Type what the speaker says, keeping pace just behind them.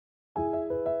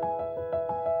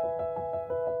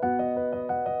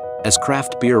as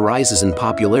craft beer rises in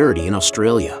popularity in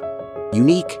Australia.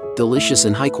 Unique, delicious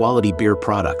and high-quality beer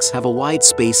products have a wide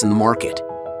space in the market.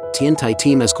 Tiantai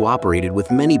team has cooperated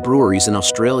with many breweries in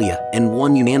Australia and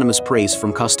won unanimous praise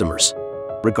from customers.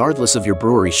 Regardless of your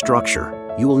brewery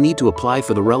structure, you will need to apply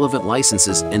for the relevant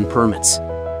licenses and permits.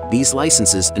 These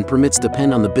licenses and permits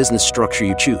depend on the business structure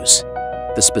you choose.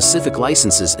 The specific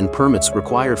licenses and permits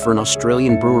required for an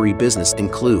Australian brewery business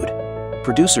include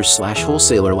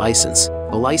Producer/Wholesaler License,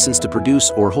 a license to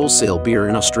produce or wholesale beer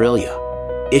in Australia.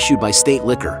 Issued by state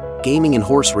liquor, gaming and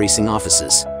horse racing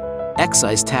offices.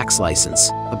 Excise Tax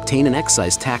License, obtain an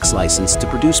excise tax license to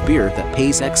produce beer that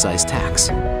pays excise tax.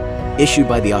 Issued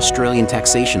by the Australian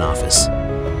Taxation Office.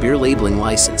 Beer Labeling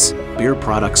License, beer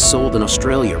products sold in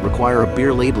Australia require a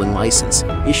beer labeling license,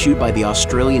 issued by the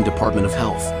Australian Department of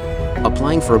Health.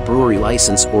 Applying for a brewery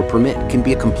license or permit can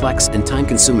be a complex and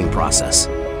time-consuming process.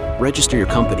 Register your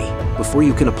company. Before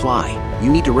you can apply,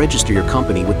 you need to register your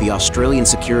company with the Australian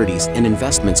Securities and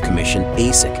Investments Commission,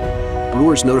 ASIC.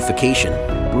 Brewer's Notification.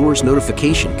 Brewer's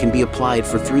Notification can be applied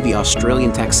for through the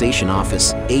Australian Taxation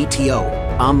Office, ATO,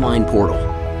 online portal.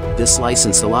 This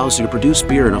license allows you to produce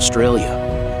beer in Australia.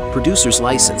 Producer's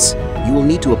License. You will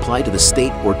need to apply to the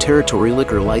state or territory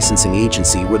liquor licensing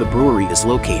agency where the brewery is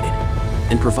located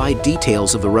and provide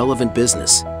details of the relevant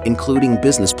business, including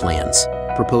business plans,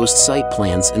 proposed site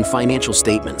plans and financial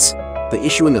statements. The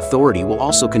issuing authority will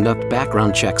also conduct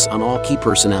background checks on all key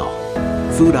personnel.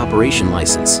 Food Operation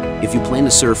License, if you plan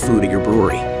to serve food at your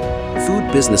brewery.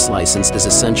 Food Business License is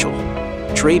essential.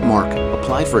 Trademark,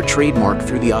 apply for a trademark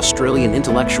through the Australian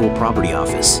Intellectual Property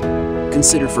Office.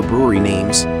 Considered for brewery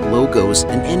names, logos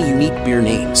and any unique beer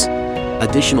names.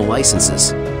 Additional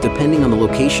licenses, depending on the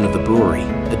location of the brewery,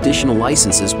 additional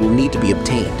licenses will need to be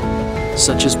obtained,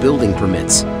 such as building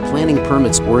permits, planning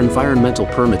permits or environmental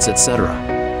permits, etc.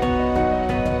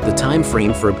 The time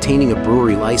frame for obtaining a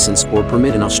brewery license or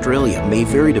permit in Australia may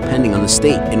vary depending on the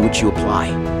state in which you apply.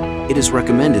 It is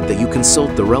recommended that you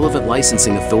consult the relevant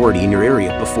licensing authority in your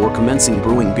area before commencing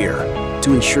brewing beer,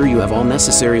 to ensure you have all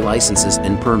necessary licenses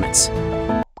and permits.